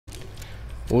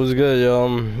What's good,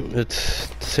 y'all? It's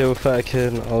Sail Fat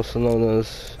Kid, also known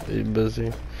as E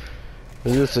Busy.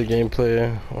 It's just a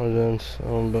gameplay audience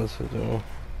I'm about to do.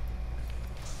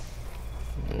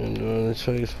 And doing the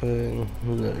chase play.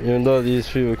 Even though these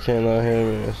people cannot hear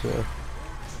me, so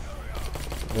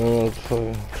I don't know what the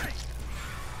fuck.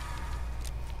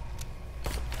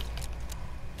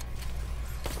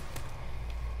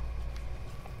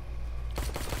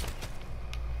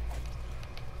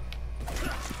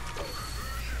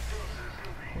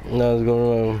 Now it's going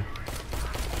around.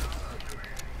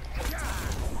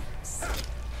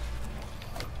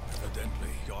 Evidently,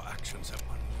 your actions have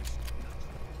unleashed.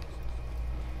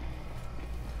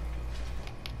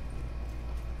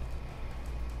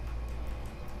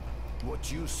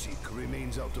 What you seek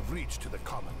remains out of reach to the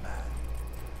common man.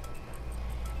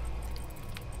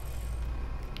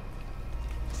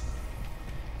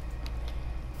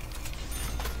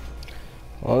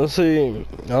 Honestly,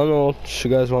 I don't know what you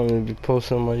guys want me to be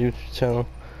posting on my YouTube channel.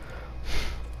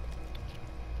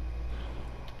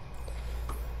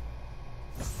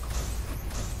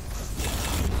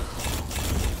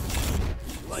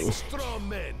 Like straw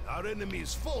men, our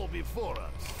enemies fall before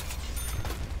us.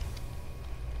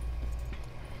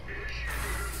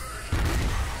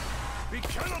 We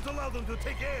cannot allow them to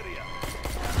take area.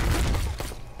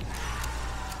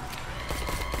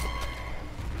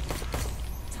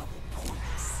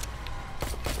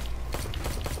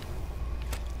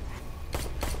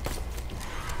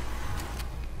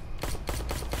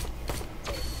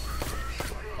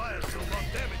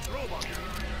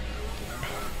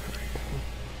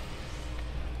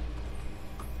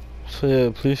 So yeah,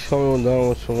 please comment down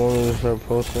what you want me to start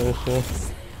posting and shit.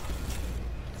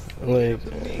 Like,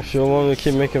 if you want me to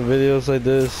keep making videos like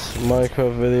this,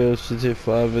 Minecraft videos, GTA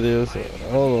 5 videos,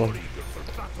 I don't know.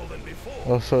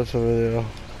 I'll start a video.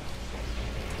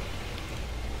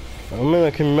 I'm in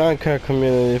a Minecraft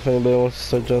community if anybody wants to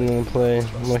start joining and play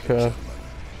Minecraft.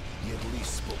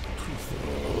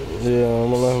 Yeah, I'm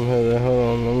gonna let him hear that. Hold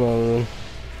on, I'm not even.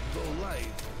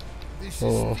 This is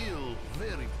still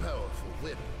very powerful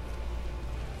weapon.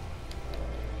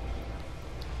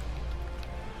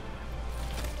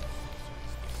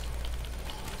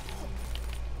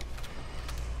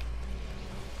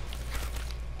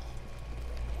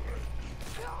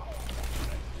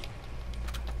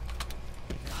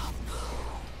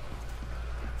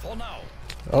 For now.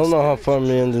 I don't know how far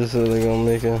me and this is gonna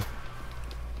make it.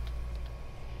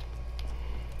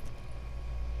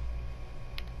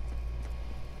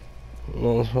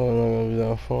 No, it's probably not gonna be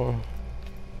that far.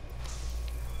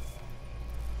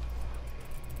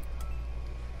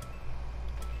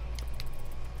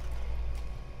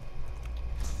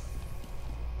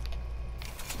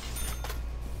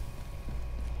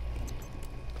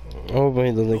 I hope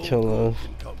he doesn't kill us.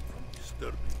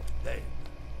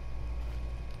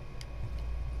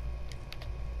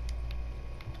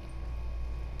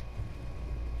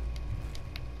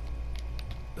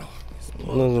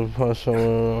 There's a push somewhere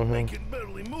around here. They can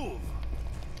barely move.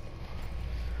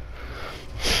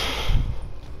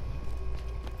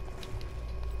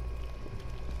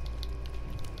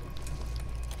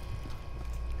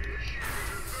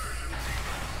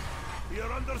 We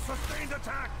are under sustained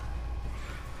attack.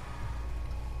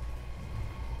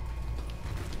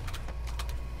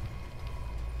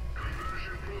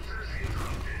 Conversion process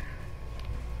interrupted.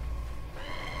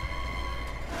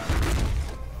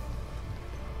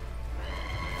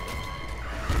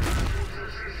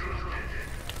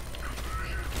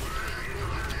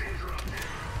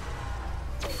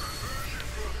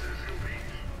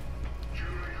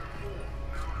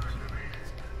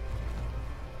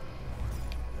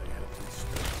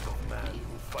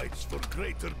 Fights for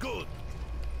greater good.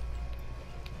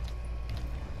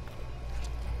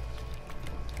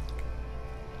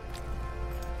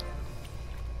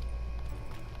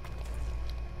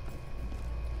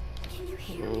 Can you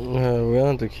hear me? Yeah, we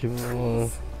have to keep it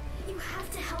alive. You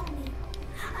have to help me.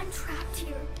 I'm trapped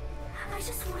here. I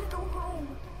just want to go home.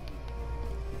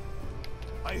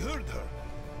 I heard her.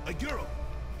 A girl.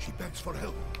 She begs for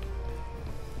help.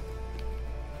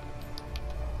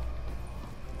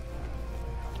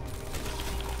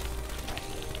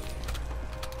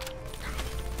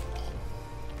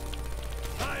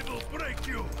 I will break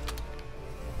you.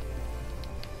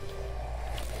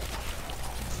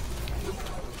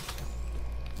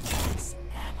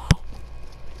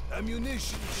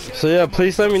 Ammunition. So yeah,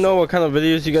 please let me know what kind of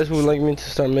videos you guys would like me to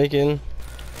start making.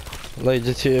 Like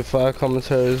GTA 5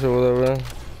 commentaries or whatever.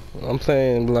 I'm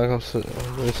playing Black Ops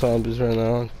Zombies right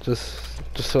now. Just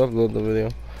to upload the video.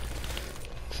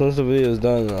 Since the video is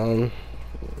done,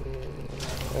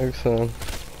 excellent.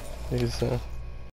 Like I said.